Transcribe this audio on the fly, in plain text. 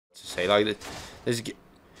to say like let's get.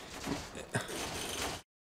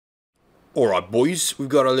 All right, boys, we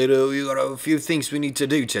got a few things we need to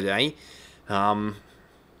do today.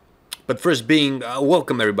 But first,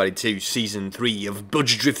 welcome everybody to Season 3 of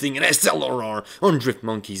Budget Drifting and SLRR on Drift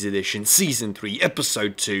Monkeys Edition, Season 3,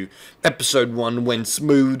 Episode 2. Episode 1 went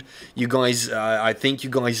smooth. You guys, I think you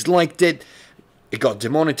guys liked it. It got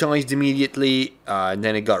demonetized immediately, and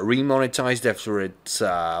then it got remonetized after it's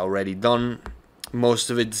already done most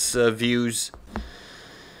of its views.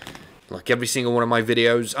 Like every single one of my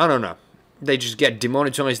videos, I don't know. They just get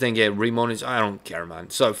demonetized, then get remonetized. I don't care, man.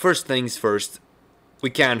 So first things first. We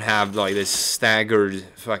can't have like this staggered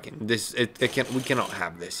fucking we cannot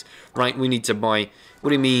have this, right? We need to buy. What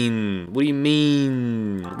do you mean? What do you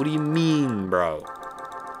mean? What do you mean, bro?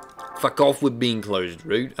 Fuck off with being closed,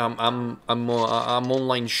 rude. I'm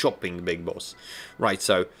online shopping, big boss. Right,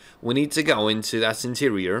 so we need to go into that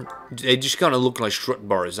interior. They just kind of look like strut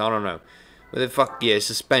bars. I don't know. But the fuck yeah,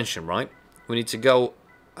 suspension, right? We need to go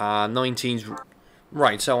 19s.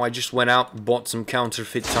 Right, so I just went out, bought some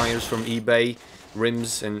counterfeit tires from eBay.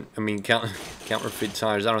 Rims and counterfeit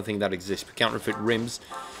tires. I don't think that exists, but counterfeit rims.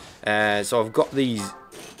 So I've got these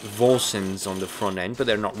Volsons on the front end, but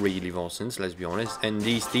they're not really Volsons, let's be honest. And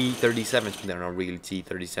these T37s, but they're not really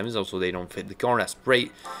T37s. Also, they don't fit the car. That's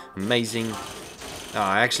great, amazing.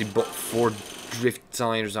 I actually bought 4 drift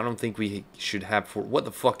tires. I don't think we should have 4. What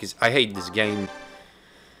the fuck is? I hate this game.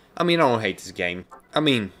 I mean, I don't hate this game. I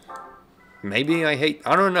mean, maybe I hate.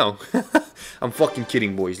 I don't know. I'm fucking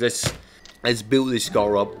kidding, boys. Let's build this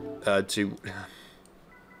car up to...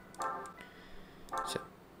 So,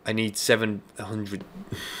 I need 700...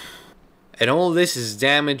 And all this is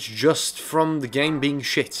damage just from the game being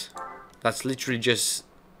shit. That's literally just...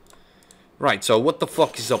 Right, so what the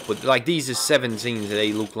fuck is up with... Like, these are 17s that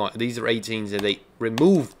they look like... These are 18s that they...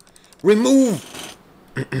 Remove! Remove!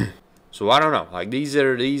 So, I don't know. Like, these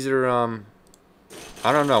are...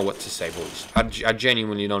 I don't know what to say, boys. I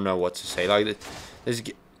genuinely don't know what to say. Like, let's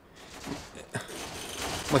get...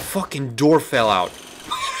 My fucking door fell out.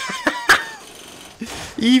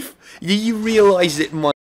 You realize it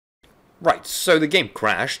might... Right, so the game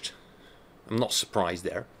crashed. I'm not surprised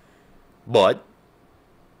there. But...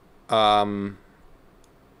 the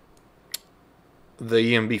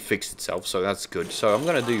EMB fixed itself, so that's good. So I'm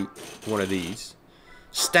gonna do one of these.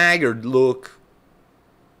 Staggered look.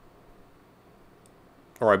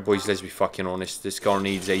 Alright, boys, let's be fucking honest. This car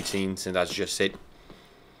needs 18s, and that's just it.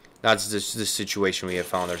 That's the situation we have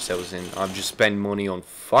found ourselves in. I've just spent money on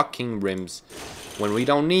fucking rims when we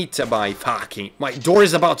don't need to buy fucking... My door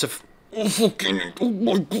is about to... Oh, fucking... Oh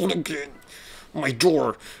my god, again. My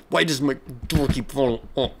door. Why does my door keep falling?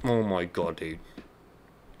 Oh my god, dude.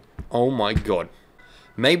 Oh my god.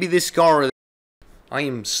 Maybe this car... I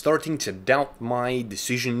am starting to doubt my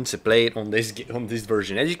decision to play it on this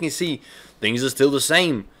version. As you can see, things are still the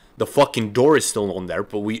same. The fucking door is still on there,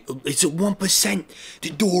 but it's at 1%. The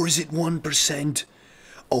door is at 1%.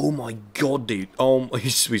 Oh my god, dude. Oh, we're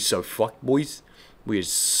so fucked, boys. We are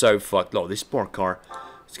so fucked. Oh, this poor car.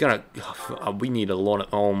 It's gonna... we need a lot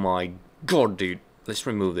of... Oh my god, dude. Let's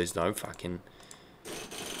remove this now. Fucking...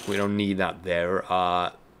 We don't need that there.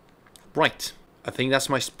 Right. I think that's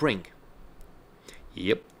my spring.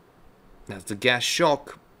 Yep. That's the gas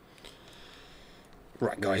shock.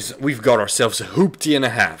 Right, guys, we've got ourselves a hoopty and a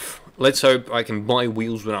half. Let's hope I can buy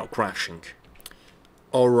wheels without crashing.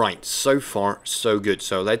 Alright, so far, so good.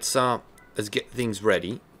 So let's get things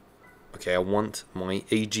ready. Okay, I want my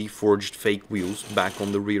AG forged fake wheels back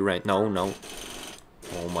on the rear end. No.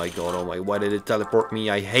 Oh my god, oh my... Why did it teleport me?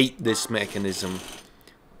 I hate this mechanism.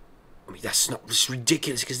 I mean, it's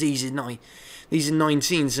ridiculous, because these are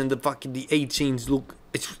 19s, and the 18s look...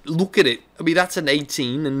 Look at it. I mean, that's an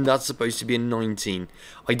 18, and that's supposed to be a 19.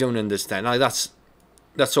 I don't understand. Like, that's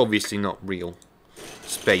obviously not real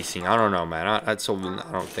spacing. I don't know, man. I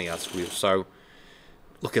don't think that's real. So,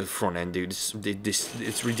 look at the front end, dude.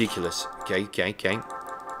 It's ridiculous. Okay.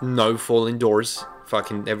 No falling doors.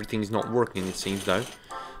 Fucking everything's not working, it seems, though.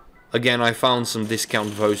 Again, I found some discount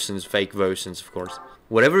Vosens, fake Vosens, of course.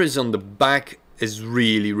 Whatever is on the back is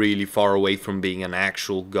really, really far away from being an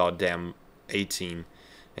actual goddamn 18.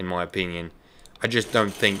 In my opinion, I just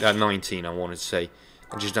don't think that 19. I want to say,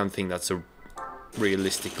 I just don't think that's a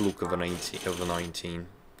realistic look of a 19.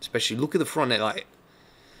 Especially look at the front end. Like,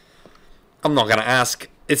 I'm not gonna ask.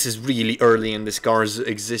 This is really early in this car's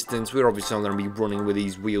existence. We're obviously not gonna be running with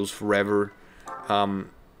these wheels forever.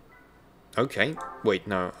 Okay. Wait,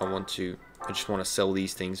 no. I just want to sell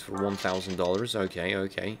these things for $1,000.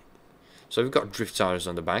 Okay. So we've got drift tires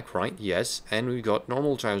on the back, right? Yes, and we've got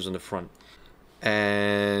normal tires on the front.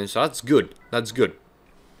 And so that's good.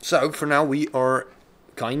 So for now we are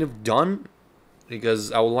kind of done,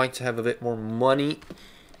 because I would like to have a bit more money.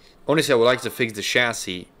 Honestly, I would like to fix the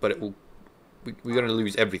chassis, but we're gonna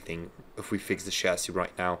lose everything if we fix the chassis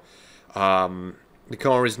right now. The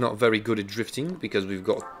car is not very good at drifting because we've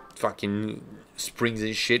got fucking springs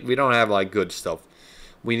and shit. We don't have like good stuff.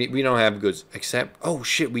 We don't have goods except, oh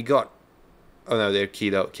shit, we got, oh no, they're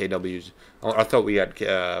KWs. I thought we had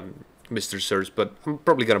Mr. Sirs, but I'm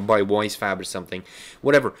probably gonna buy Wise Fab or something.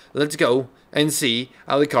 Whatever. Let's go and see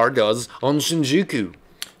how the car does on Shinjuku.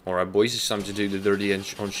 Alright boys, it's time to do the dirty on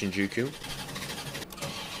Shinjuku.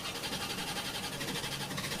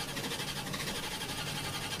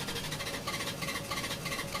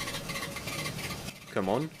 Come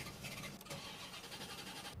on.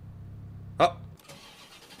 Oh.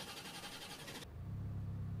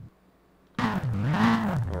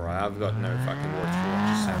 Alright, I've got no fucking words for what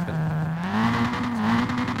just happened.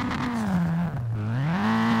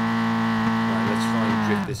 Right, let's try and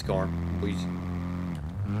drift this car, please.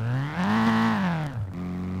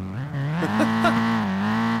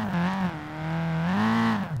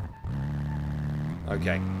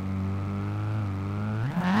 Okay.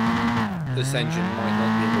 This engine might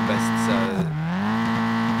not be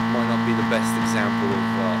the best example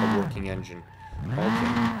of a working engine.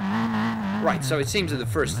 Okay. Right, so it seems that the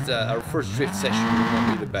first our first drift session will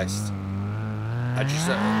not be the best. I just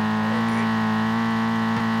okay.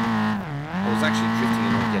 I was actually drifting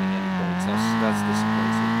and not getting any points. That's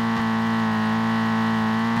disappointing.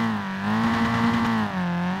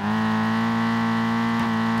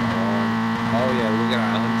 Come on. Oh yeah, we're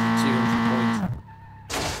gonna 100, 200 points.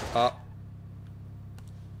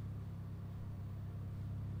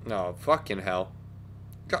 No, fucking hell.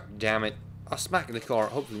 God damn it. I'll smack the car.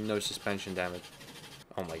 Hopefully no suspension damage.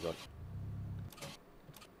 Oh my god.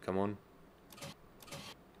 Come on.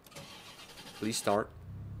 Please start.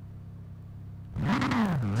 Oh,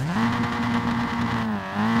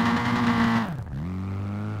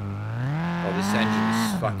 this engine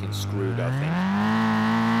is fucking screwed, I think.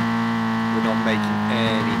 We're not making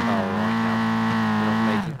any power right now. We're not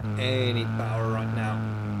making any power right now.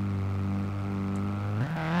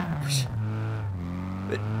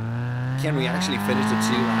 But can we actually finish the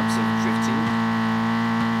 2 laps of drifting?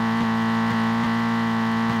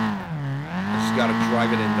 I just gotta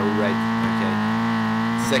drive it in the red, okay?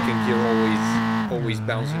 Second gear always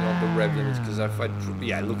bouncing off the rev limits, because if I,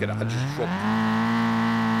 yeah, look at it, I just dropped.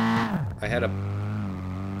 I had a...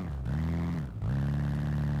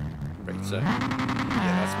 Right, so,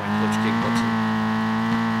 yeah, that's my clutch kick button.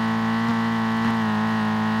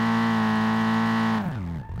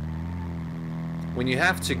 When you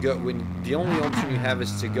have to go, when the only option you have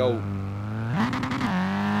is to go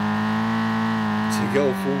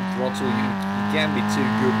full throttle, you can't be too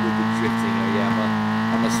good with the drifting. Oh yeah,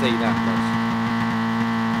 I'm gonna say that much.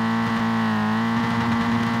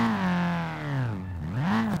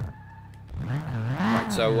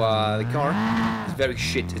 Right, so the car is very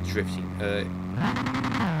shit at drifting.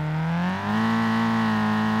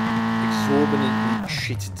 Exorbitantly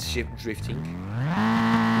shit at drifting.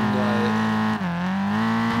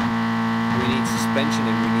 We need suspension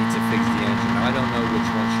and we need to fix the engine. I don't know which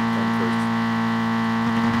one should come first.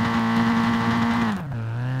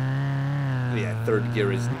 Yeah, third gear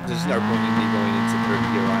is... There's no point in me going into third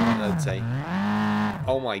gear, I'd say.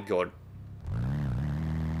 Oh my god.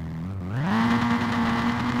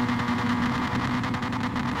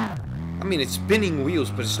 I mean, it's spinning wheels,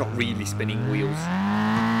 but it's not really spinning wheels.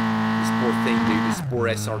 This poor thing, dude. This poor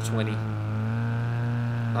SR20.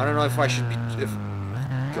 I don't know if I should be...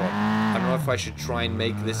 God. I don't know if I should try and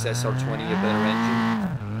make this SR20 a better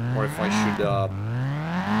engine, or if I should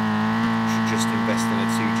just invest in a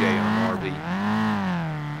 2J or an RB,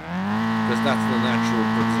 because that's the natural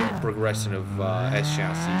progression of S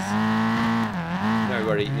chassis.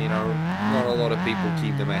 Nobody, you know, not a lot of people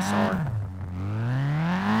keep them SR,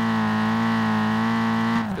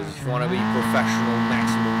 because if you want to be professional,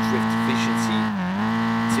 maximum drift efficiency,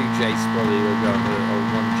 2J's probably will go, or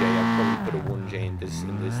 1J. I'll probably put a 1J in this 2J,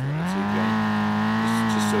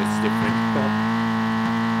 just so it's different.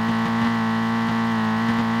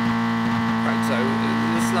 Right, so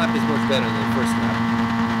this lap is much better than the first lap,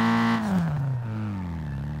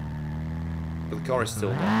 but the car is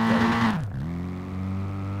still not very.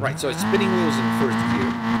 Right, so it's spinning wheels in first gear,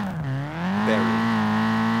 barely,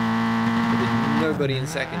 but nobody in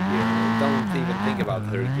second gear. Don't even think about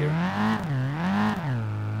third gear.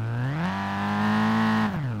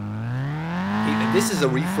 This is a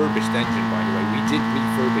refurbished engine, by the way. We did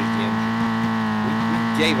refurbish the engine. We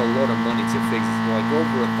gave a lot of money to fix it, like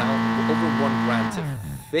over $1,000, over $1,000 to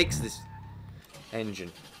fix this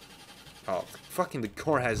engine. Oh, fucking the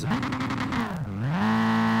car has a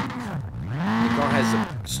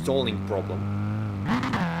stalling problem.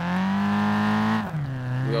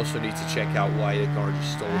 We also need to check out why the car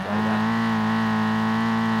just stalled like that.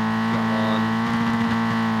 Come on.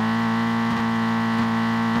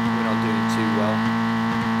 We're not doing too well.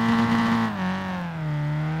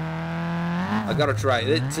 I gotta try.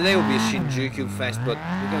 Today will be a Shinjuku fest, but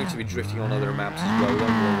we're going to be drifting on other maps as well, don't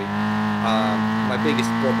worry. My biggest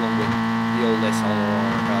problem with the old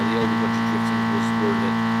SLRR, the old budget drifting was where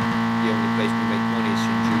the only place we make money is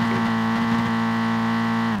Shinjuku.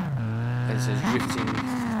 And since drifting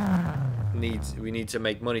we need to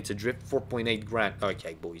make money to drift, 4.8 grand.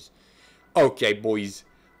 Okay, boys. Okay, boys.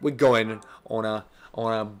 We're going on a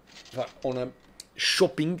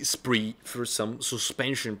shopping spree for some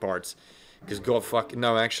suspension parts. Because God fuck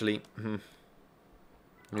no, actually,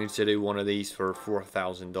 we need to do one of these for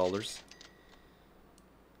 $4,000.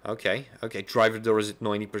 Okay, okay. Driver door is at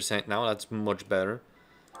 90% now. That's much better.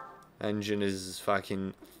 Engine is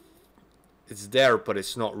fucking. It's there, but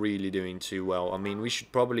it's not really doing too well. I mean, we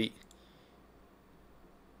should probably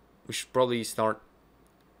start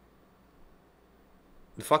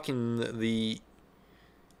the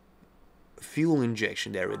fuel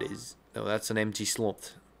injection. There it is. Oh, that's an empty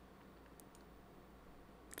slot.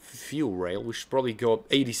 Fuel rail. We should probably go up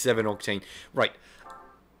 87 octane. Right.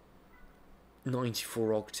 94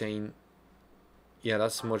 octane. Yeah,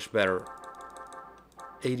 that's much better.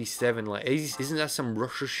 87, like 80, isn't that some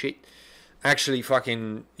Russia shit? Actually,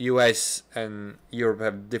 fucking US and Europe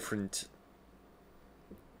have different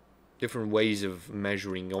ways of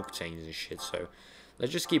measuring octanes and shit. So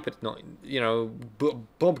let's just keep it not, you know,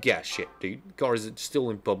 bump gas shit, dude. Car is still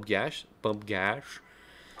in bump gas,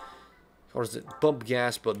 or is it bump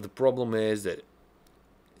gas? But the problem is that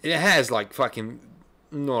it has like fucking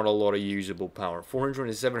not a lot of usable power.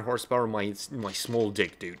 407 horsepower, my small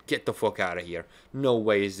dick, dude. Get the fuck out of here. No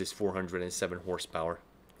way is this 407 horsepower.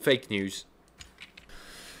 Fake news.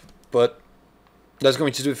 But that's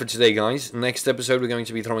going to do it for today, guys. Next episode, we're going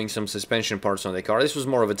to be throwing some suspension parts on the car. This was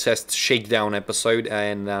more of a test shakedown episode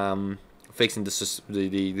and fixing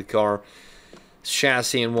the car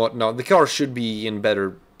chassis and whatnot. The car should be in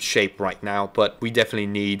better shape right now, but we definitely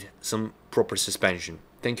need some proper suspension.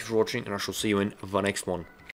 Thank you for watching, and I shall see you in the next one.